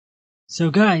So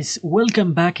guys,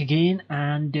 welcome back again,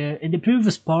 and in the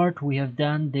previous part we have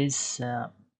done this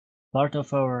part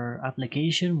of our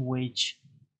application which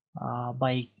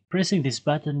by pressing this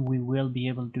button we will be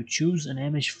able to choose an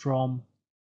image from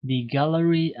the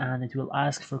gallery, and it will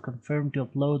ask for confirm to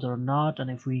upload or not,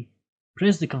 and if we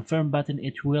press the confirm button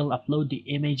it will upload the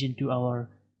image into our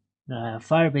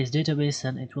Firebase database,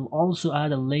 and it will also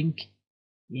add a link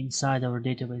inside our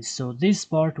database. So this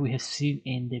part we have seen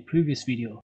in the previous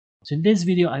video. So in this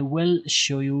video I will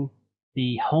show you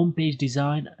the homepage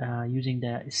design using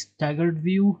the staggered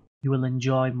view. You will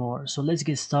enjoy more. So let's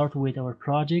get started with our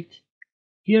project.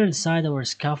 Here inside our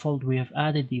scaffold we have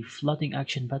added the floating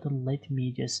action button. Let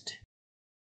me just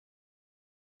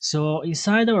So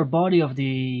inside our body of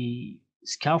the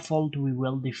scaffold we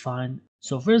will define,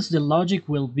 so first the logic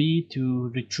will be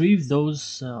to retrieve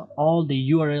those all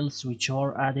the URLs which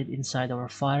are added inside our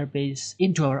Firebase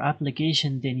into our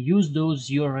application, then use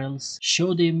those URLs,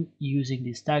 show them using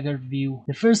the staggered view.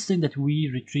 The first thing that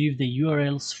we retrieve the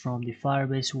URLs from the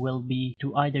Firebase will be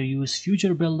to either use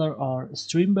Future Builder or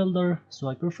Stream Builder, so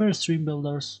I prefer Stream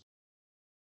Builders.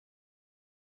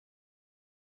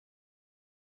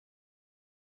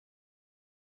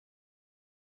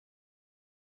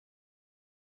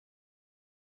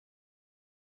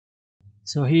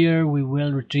 So here we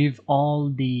will retrieve all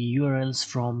the URLs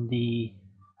from the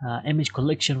image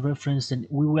collection reference, and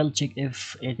we will check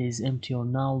if it is empty or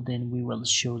null. Then we will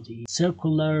show the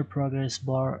circular progress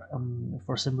bar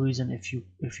for some reason if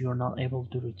you are not able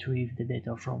to retrieve the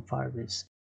data from Firebase.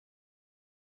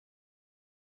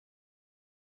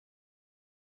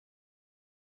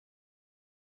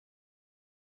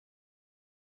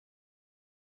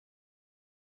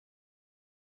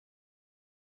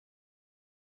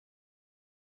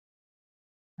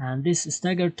 And this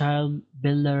staggered tile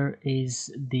builder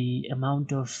is the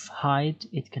amount of height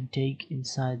it can take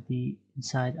inside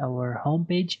our home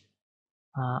page.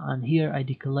 And here I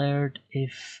declared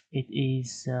if it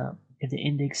is if the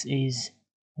index is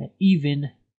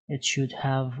even, it should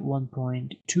have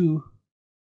 1.2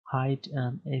 height,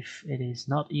 and if it is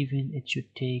not even it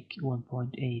should take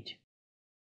 1.8.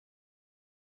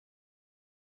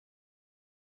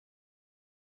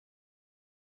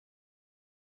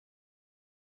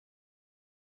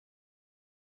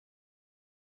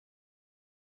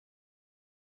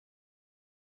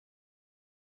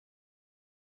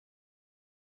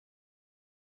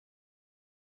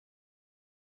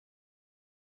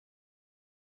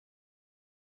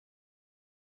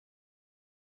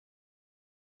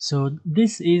 So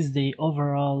this is the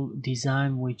overall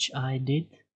design which I did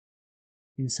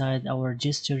inside our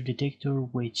gesture detector,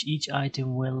 which each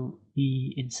item will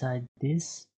be inside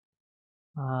this.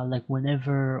 Like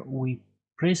whenever we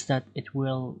press that, it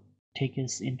will take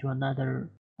us into another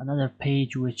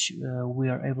page which we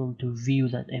are able to view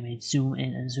that image, zoom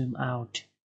in and zoom out.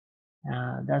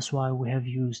 That's why we have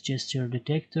used gesture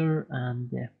detector,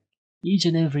 and each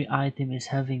and every item is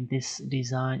having this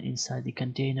design inside the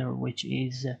container, which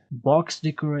is box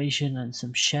decoration and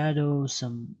some shadows,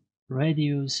 some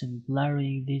radius and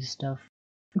blurring, this stuff.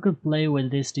 You can play with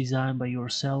this design by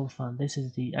yourself, and this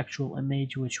is the actual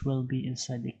image which will be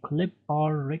inside the clip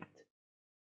or rect.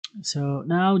 So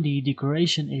now the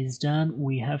decoration is done.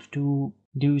 We have to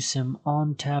do some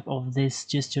on tap of this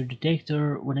gesture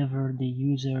detector whenever the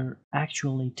user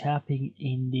actually tapping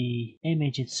in the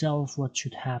image itself. What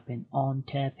should happen on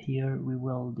tap here we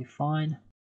will define.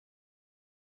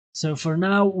 So for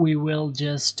now we will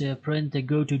just print the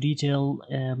go to detail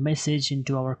message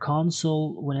into our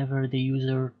console whenever the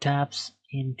user taps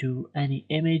into any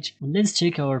image. Let's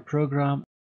check our program.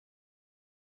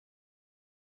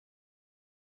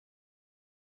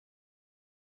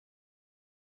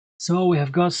 So we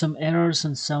have got some errors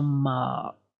and some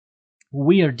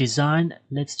weird design.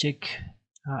 Let's check.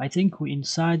 I think we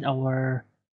inside our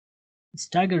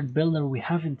staggered builder we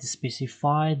haven't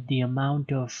specified the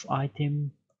amount of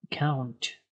item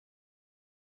count.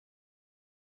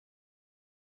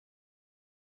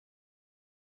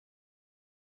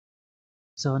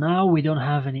 So now we don't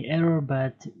have any error,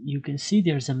 but you can see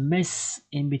there's a mess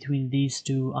in between these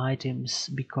two items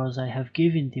because I have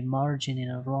given the margin in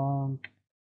a wrong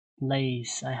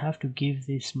place. I have to give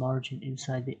this margin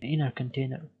inside the inner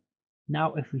container.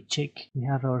 Now if we check, we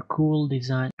have our cool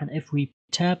design, and if we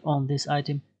tap on this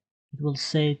item it will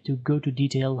say to go to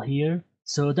detail here.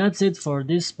 So that's it for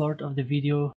this part of the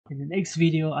video. In the next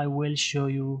video I will show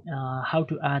you how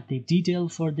to add the detail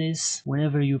for this.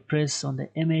 Whenever you press on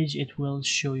the image it will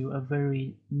show you a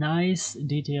very nice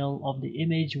detail of the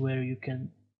image where you can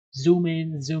zoom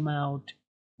in, zoom out,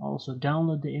 Also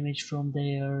download the image from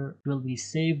there. It will be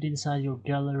saved inside your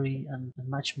gallery and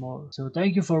much more. So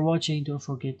thank you for watching. Don't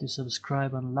forget to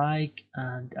subscribe and like,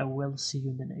 and I will see you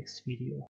in the next video.